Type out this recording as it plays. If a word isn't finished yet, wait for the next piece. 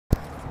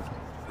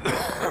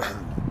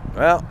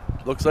Well,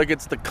 looks like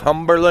it's the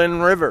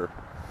Cumberland River.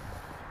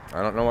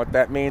 I don't know what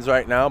that means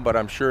right now, but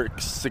I'm sure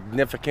it's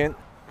significant.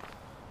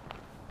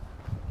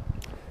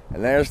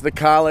 And there's the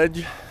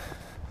college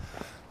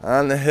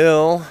on the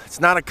hill. It's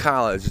not a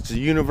college, it's a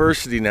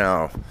university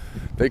now.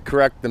 They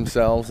correct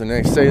themselves and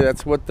they say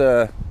that's what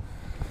the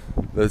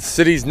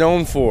city's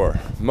known for,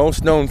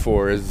 most known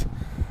for, is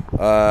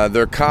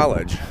their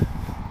college.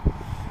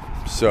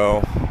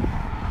 So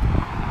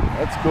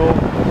that's cool.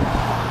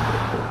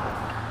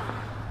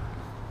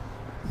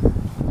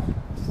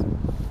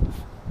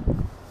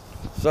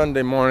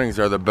 Sunday mornings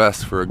are the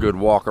best for a good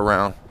walk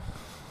around.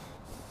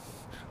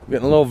 I'm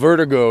getting a little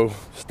vertigo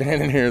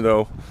standing here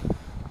though,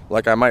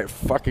 like I might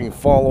fucking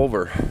fall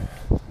over.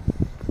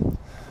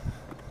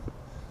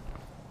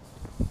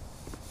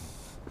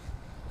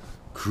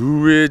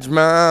 Coolidge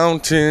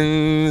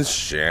Mountains,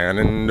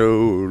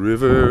 Shenandoah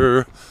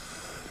River.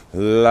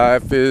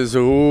 Life is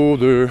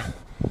older,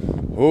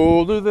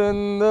 older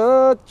than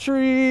the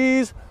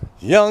trees,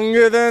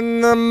 younger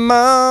than the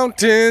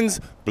mountains,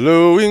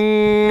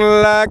 blowing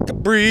like a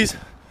breeze.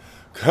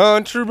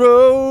 Country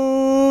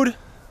road,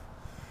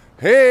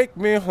 take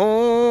me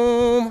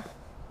home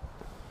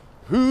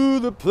to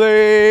the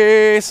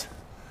place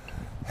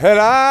that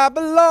I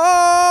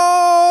belong.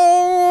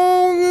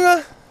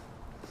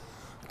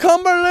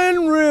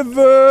 Cumberland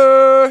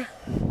River,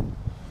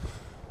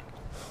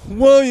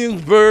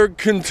 Williamsburg,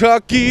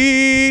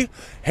 Kentucky.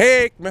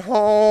 Take me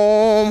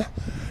home,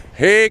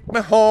 take me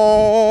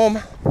home,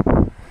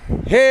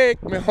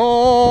 take me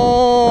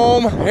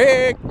home,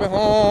 take me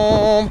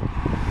home,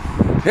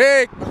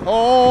 take me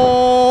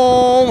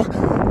home,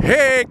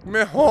 take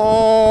me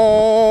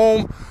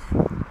home,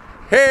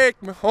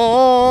 take me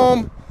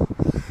home,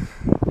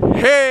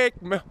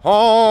 take me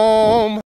home.